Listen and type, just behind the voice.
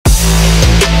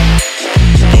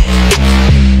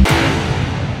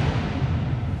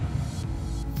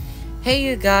Hey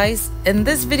you guys, in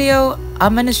this video,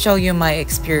 I'm gonna show you my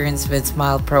experience with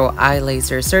SMILEPro eye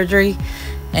laser surgery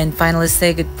and finally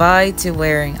say goodbye to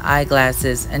wearing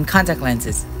eyeglasses and contact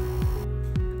lenses.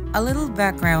 A little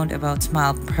background about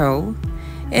SMILEPro.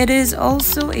 It is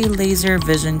also a laser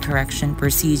vision correction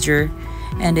procedure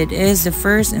and it is the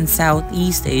first in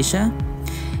Southeast Asia.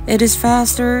 It is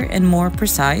faster and more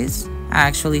precise,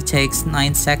 actually takes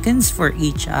 9 seconds for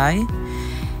each eye.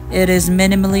 It is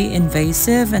minimally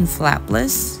invasive and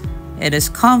flapless. It is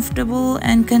comfortable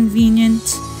and convenient.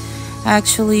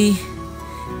 Actually,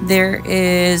 there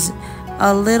is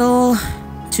a little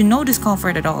to no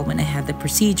discomfort at all when I had the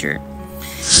procedure.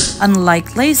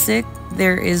 Unlike LASIK,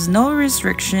 there is no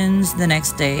restrictions the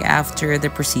next day after the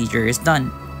procedure is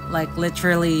done. Like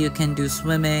literally you can do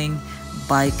swimming,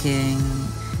 biking,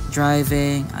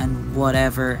 driving, and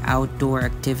whatever outdoor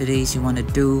activities you want to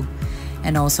do.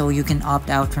 And also you can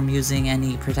opt out from using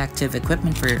any protective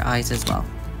equipment for your eyes as well.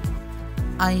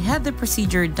 I had the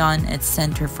procedure done at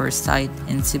Center for Sight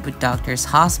in Cebu Doctors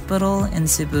Hospital in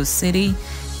Cebu City,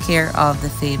 care of the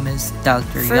famous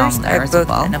Dr. Yong Larrazabal. I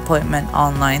booked an appointment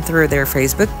online through their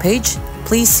Facebook page.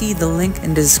 Please see the link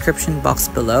in the description box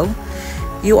below.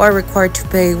 You are required to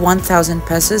pay 1,000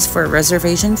 pesos for a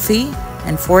reservation fee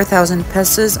and 4,000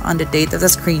 pesos on the date of the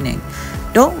screening.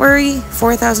 Don't worry,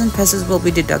 4,000 pesos will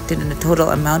be deducted in the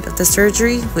total amount of the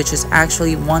surgery, which is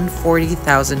actually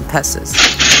 140,000 pesos.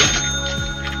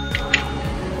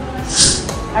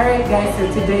 Alright guys, so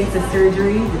today is the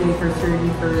surgery, the day for surgery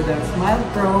for the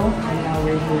SMILEPro. And now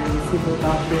we're here in Cebu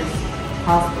Doctors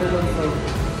Hospital, so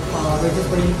we're just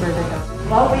waiting for the doctor.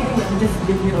 While waiting, let me just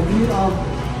give you a view of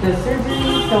the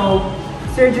surgery. So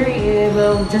surgery, it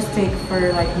will just take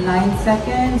for like 9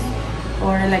 seconds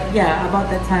or like, yeah, about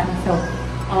that time. So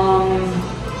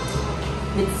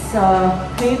it's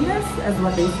painless, as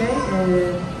what they say.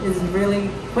 It is really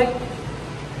quick,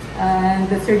 and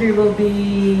the surgery will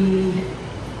be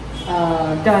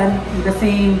done in the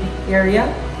same area.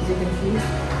 As you can see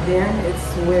there,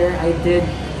 it's where I did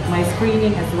my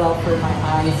screening as well for my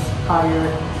eyes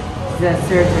prior to the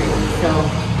surgery. So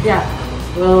yeah,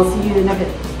 we'll see you in a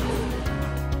bit.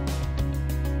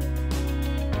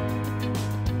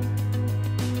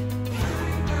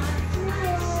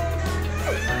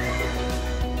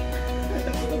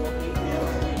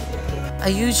 A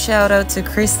huge shout out to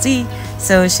Christy.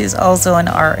 So she's also an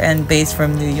RN based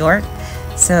from New York.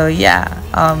 So yeah,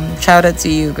 shout out to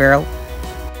you, girl.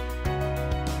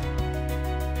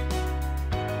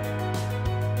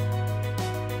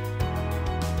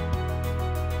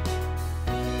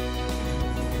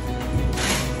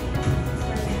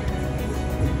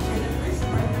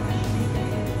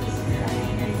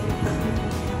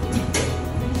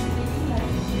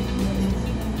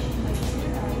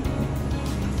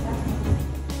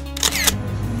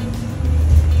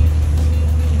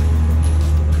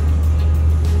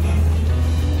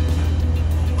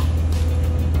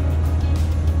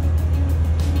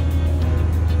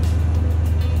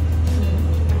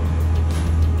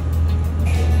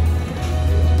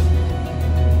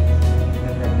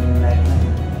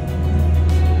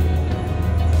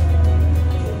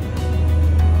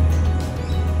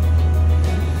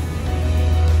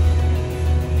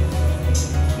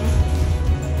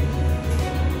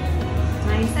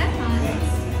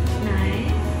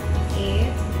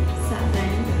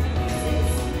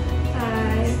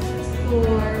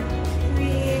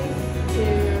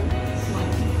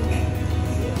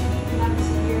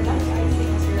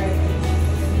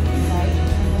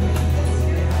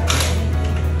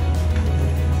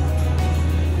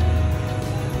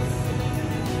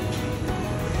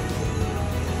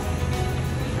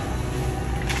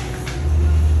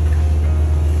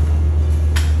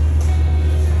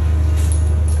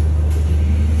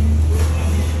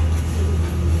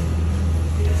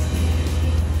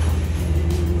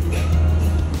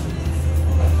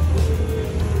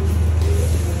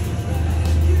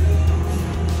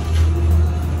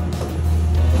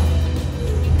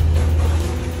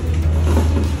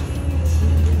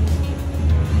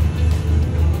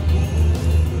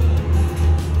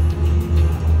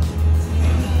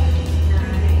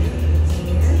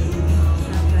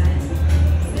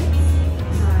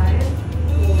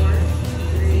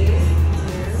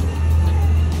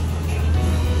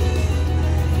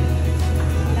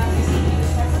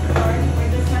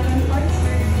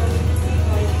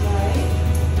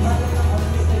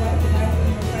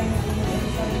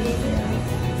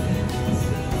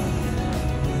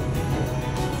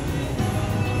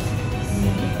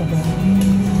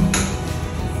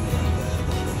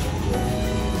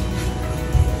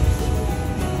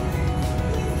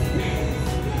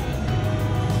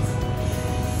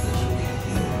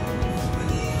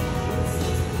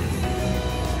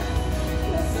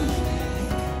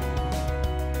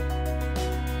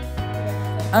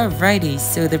 Alrighty,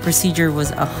 so the procedure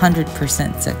was 100%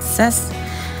 success.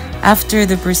 After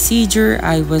the procedure,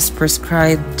 I was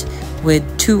prescribed with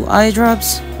 2 eye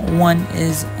drops. One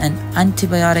is an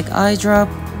antibiotic eye drop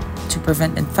to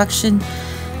prevent infection,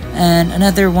 and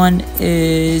another one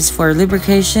is for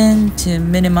lubrication to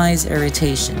minimize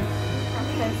irritation.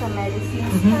 Some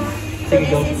medicine. So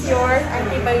this is your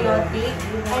antibiotic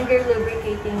and your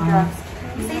lubricating drops.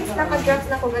 Since naka-drops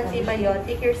na kung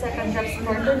antibiotic, your second drops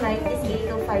for tonight is 8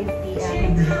 to 5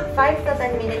 p.m. 5 to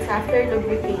 10 minutes after,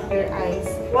 lubricate your eyes.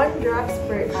 1 drops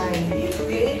per eye.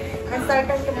 Okay? And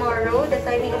starting tomorrow, the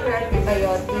timing of your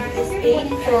antibiotic is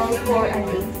 8, 12, 4, and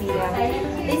 8 p.m.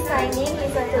 This timing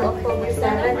is until October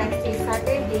 7, next week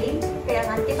Saturday. Kaya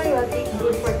ang antibiotic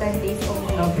good for 10 days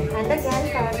only. And again,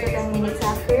 5 to 10 minutes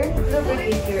after,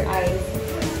 lubricate your eyes.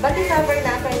 But if ever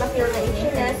na kayo ma-feel na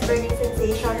itchiness, burning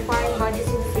sensation, foreign body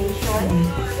sensation,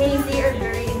 hazy or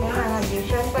blurry mo mga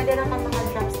vision, pwede na kang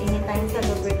maka-drops anytime sa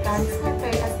lubricants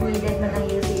kapag as needed man ang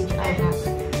usage anak.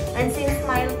 And since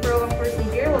SMILEPro ang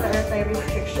procedure, wala require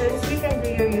restrictions, you can do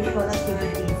your usual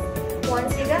activities. Once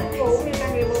you get home, you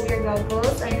can remove your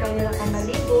goggles and pwede na kang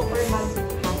maligo or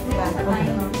mag-half bath.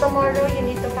 Tomorrow, you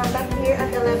need to come back here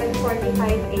at 11:45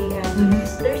 a.m.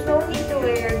 There's no need to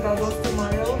wear your goggles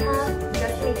tomorrow, ha?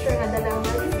 Make sure na dalang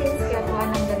medicines kaya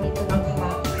kuha ng ganito ng iba.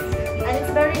 And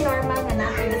it's very normal na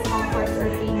natin discomfort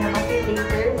or pain na mati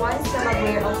later once na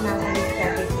mag-wear off ng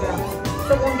anesthetic drugs.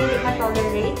 So kung hindi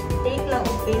ma-tolerate, take lang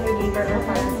of pain reliever or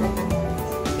paracetamol.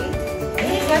 Okay?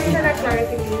 Any question or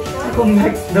clarification? Kung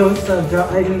next dose of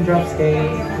drops kay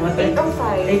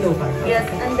 8:05. 8:05. Yes,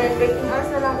 and then waiting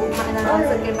hours na lang ugma na lang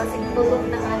sa kaya basig tulog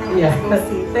na ka na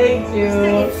Thank you.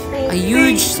 A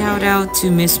huge shout out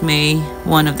to Miss May,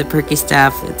 one of the Perky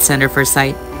staff at Center for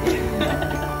Sight.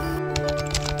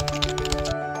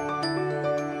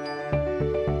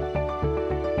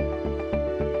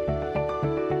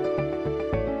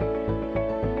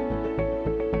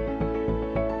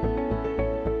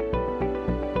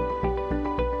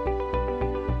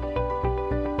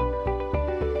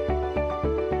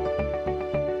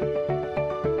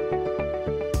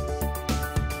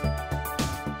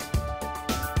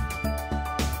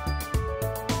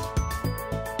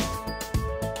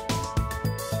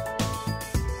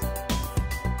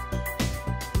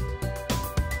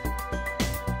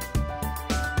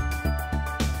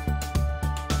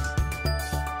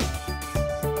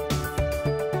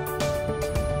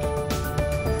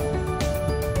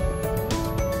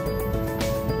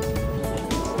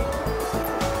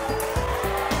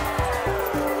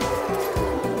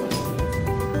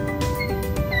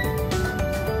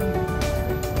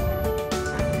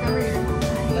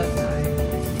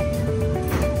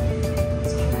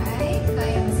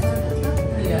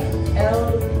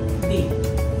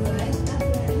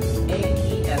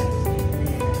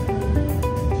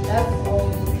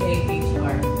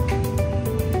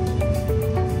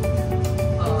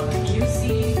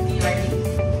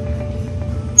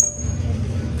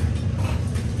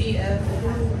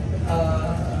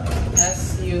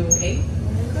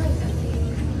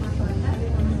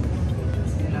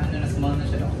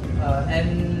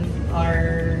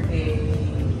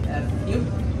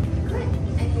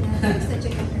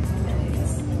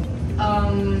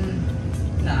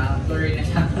 Blurry na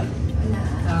siya.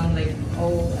 Like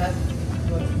OF,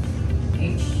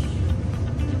 H,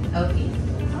 LE. Okay,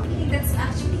 that's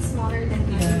actually smaller than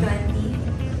 2020.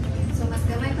 So mas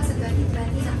gamay pa sa 2020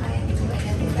 na kaya nito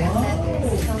identify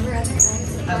letters. Cover other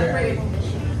eyes. Other eye.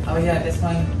 Oh yeah, this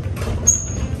one.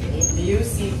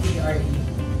 UCTRE.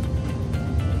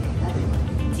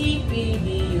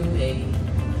 TPBUA.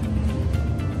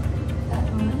 That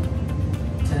one.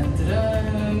 Dun,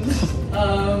 dun,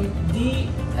 dun.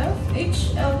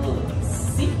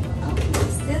 DFHLC. Oh,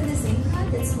 still the same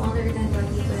cut. It's smaller than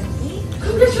 2020.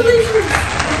 Congratulations!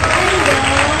 There you go.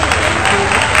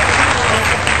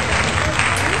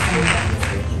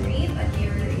 Surgery, but you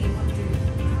were able to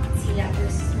see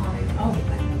letters smaller than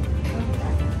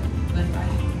 2020. Left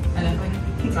eye. Left eye.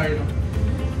 Sorry, no.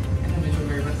 I'm not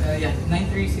sure, but yeah,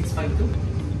 93652.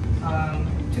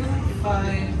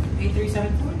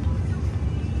 258374.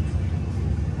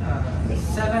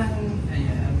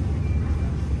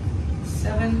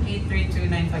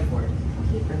 7832954.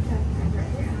 Okay, perfect. And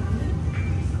right around.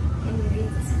 Can you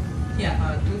read this?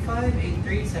 Yeah,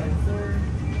 258374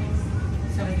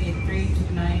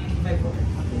 7832954.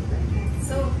 Okay, perfect.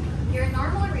 So your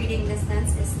normal reading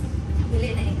distance is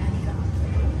really na ka.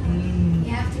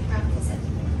 You have to practice at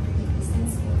reading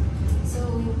distance. So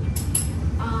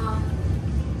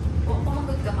kung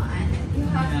pumagod ka maan, you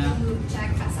have to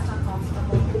check asa ka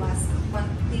comfortable plus what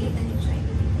date and you try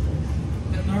to read.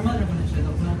 But normal naman na siya,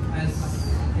 Dok, na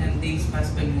days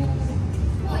mas mo.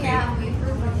 Oh yeah, may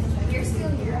improvement. You're still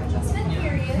your adjustment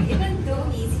period, even though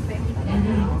easy pa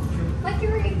now. But you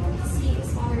were able to see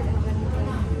smaller than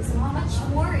so how much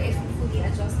more if fully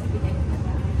adjusted with it?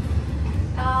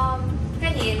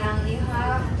 Kanina, you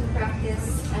have to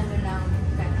practice ano lang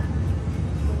ka na.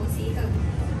 Kung ikaw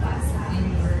basa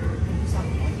or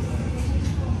something.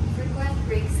 Frequent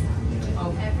breaks lang.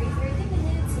 Every 30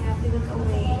 minutes, you have to look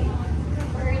away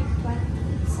for 20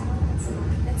 seconds. So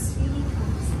that's really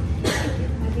fast.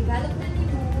 Develop na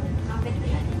niyo, habit na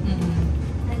yan.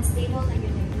 And stable na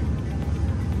yun.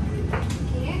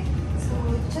 Okay? So,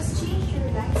 just change your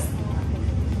lifestyle.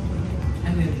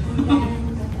 And then,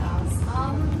 what else?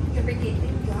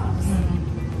 Lubricating drops.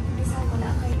 Kasi wala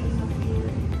kayo mag-feel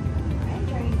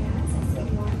dryness. As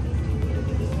you want it to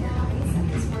lubricate your eyes at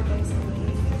least 4 times a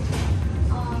day.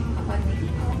 Kapag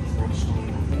nag-ihaw,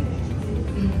 lunchtime, after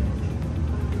nag-eat.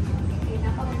 Okay,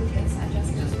 napakabuti sa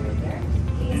adjustments further.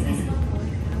 Okay, sa small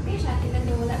one. Okay siya, even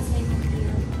though wala sila yung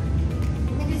feel.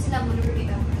 Hindi sila mo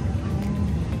lubricate ang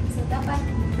so, dapat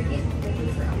lubricate ready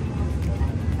for a month.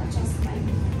 Adjust time.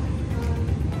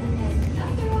 And then,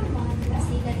 after 1 month,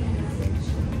 lastly, that yung average.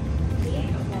 Okay?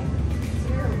 Like,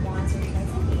 0 once or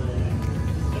twice a day.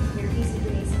 If you're busy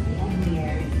doing something out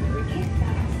there, lubricate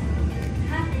that.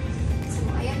 Ha? So,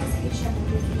 ayan na sa siya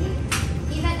lubricate.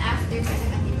 Even after sa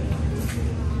antibiotics,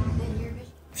 then your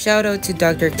vision. Shout out to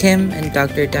Dr. Kim and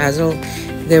Dr. Dazzle.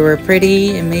 They were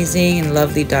pretty, amazing, and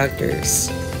lovely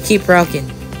doctors. Keep rocking.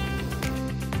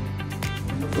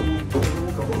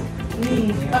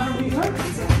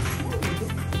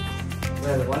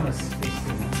 Well, one was 15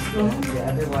 months. The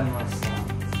other one was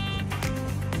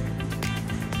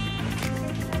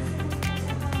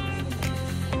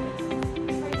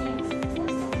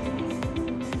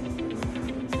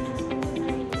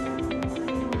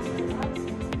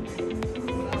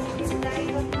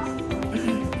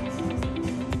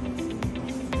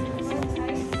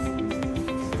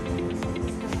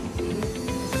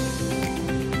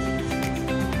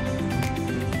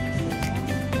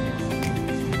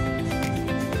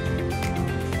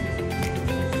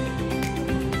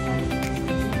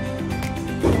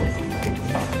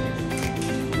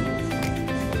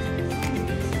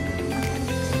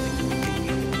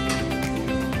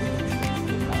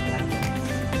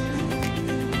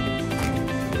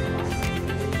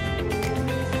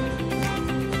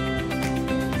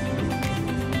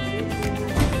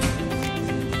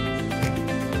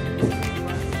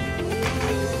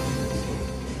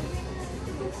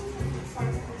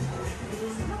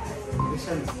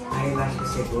eyelash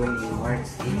kasi going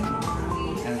inwards. You know,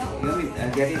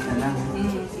 get it na lang.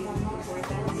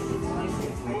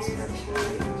 Might scratch.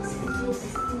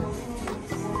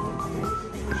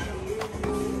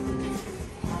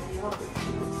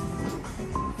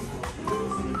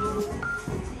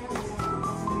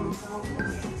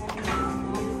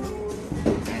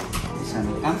 This one,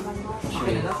 come. Show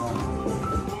you.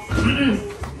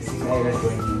 This is eyelash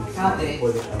going in.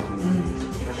 Pull it out.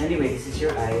 But anyway, this is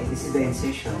your eye. This is the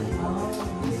incision.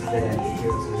 This is the dentine. So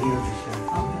here is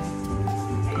the